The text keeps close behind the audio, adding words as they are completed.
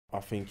I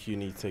think you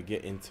need to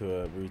get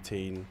into a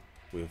routine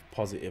with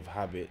positive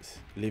habits,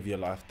 live your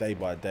life day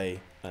by day,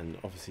 and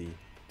obviously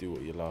do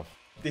what you love.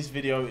 This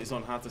video is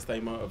on how to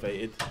stay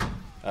motivated,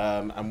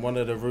 and one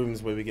of the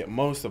rooms where we get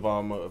most of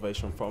our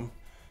motivation from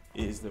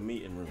is the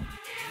meeting room.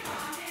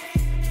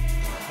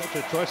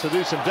 Pedro tries to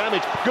do some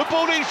damage. Good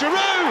ball in,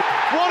 Giroud!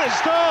 What a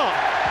start!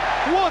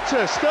 What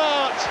a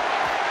start!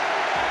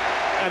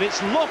 And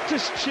it's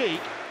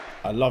Loftus-Cheek.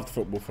 I loved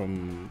football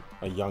from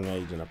a young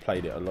age and I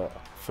played it a lot.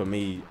 For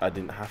me, I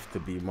didn't have to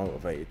be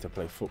motivated to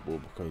play football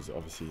because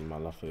obviously my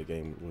love for the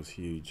game was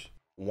huge.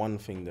 One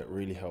thing that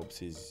really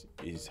helps is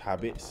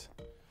habits.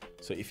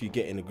 So if you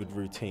get in a good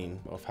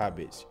routine of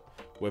habits,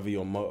 whether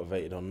you're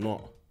motivated or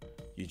not,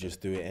 you just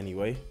do it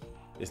anyway.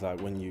 It's like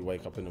when you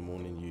wake up in the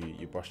morning,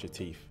 you brush your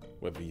teeth,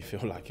 whether you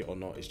feel like it or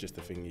not, it's just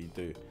a thing you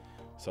do.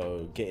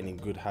 So getting in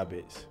good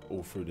habits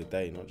all through the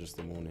day, not just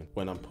the morning.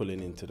 When I'm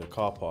pulling into the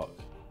car park,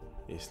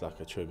 it's like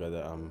a trigger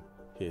that I'm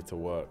here to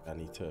work. I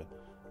need to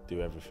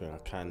do everything I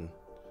can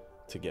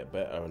to get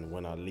better. And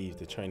when I leave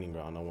the training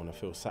ground, I want to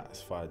feel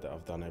satisfied that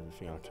I've done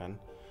everything I can.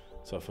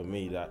 So for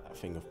me, that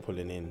thing of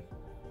pulling in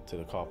to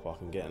the car park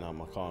and getting out of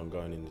my car and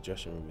going in the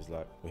dressing room is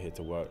like, we're here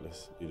to work,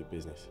 let's do the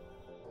business.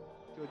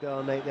 Good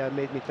all night there,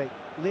 made me think.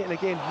 Little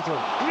again,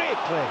 great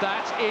play.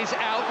 That is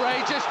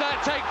outrageous,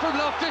 that take from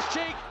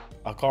Loftus-Cheek.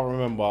 I can't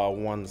remember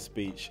one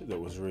speech that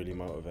was really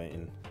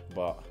motivating,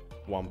 but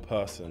one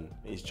person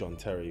is John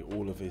Terry.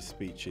 All of his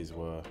speeches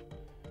were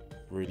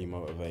really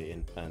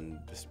motivating, and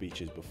the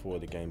speeches before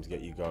the games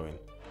get you going.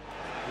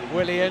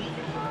 Willian.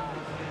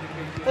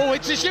 Oh,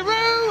 it's a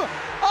Giroud!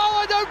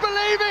 Oh, I don't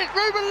believe it!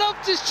 Ruben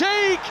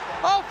Loftus-Cheek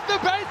off the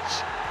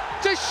bench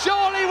to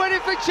surely win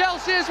it for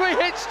Chelsea as we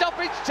hit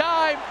stoppage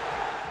time.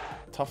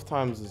 Tough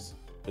times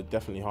are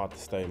definitely hard to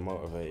stay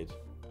motivated.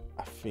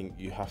 I think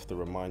you have to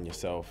remind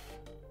yourself,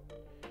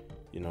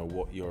 you know,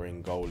 what your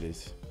end goal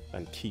is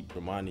and keep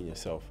reminding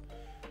yourself.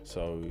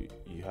 So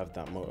you have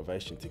that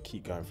motivation to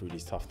keep going through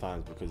these tough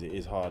times because it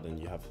is hard and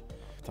you have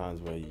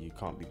times where you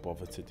can't be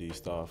bothered to do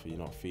stuff or you're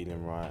not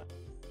feeling right.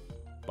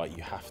 But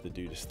you have to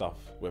do the stuff,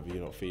 whether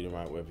you're not feeling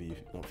right, whether you're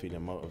not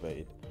feeling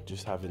motivated.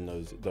 Just having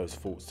those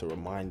thoughts to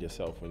remind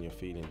yourself when you're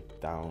feeling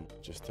down,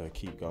 just to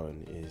keep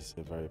going, is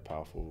a very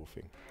powerful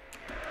thing.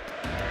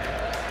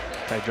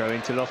 Pedro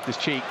into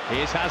Loftus-Cheek,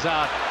 here's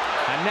Hazard,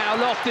 and now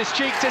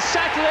Loftus-Cheek to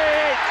settle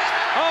it!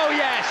 Oh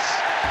yes,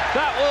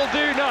 that will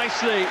do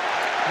nicely.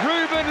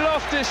 Ruben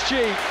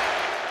Loftus-Cheek.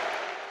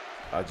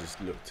 I just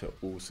look to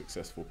all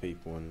successful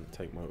people and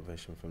take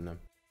motivation from them.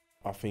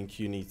 I think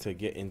you need to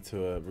get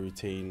into a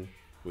routine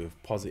with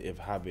positive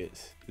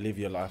habits, live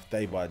your life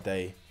day by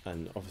day,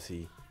 and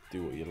obviously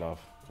do what you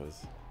love,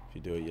 because if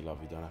you do what you love,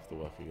 you don't have to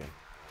work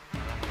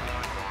again.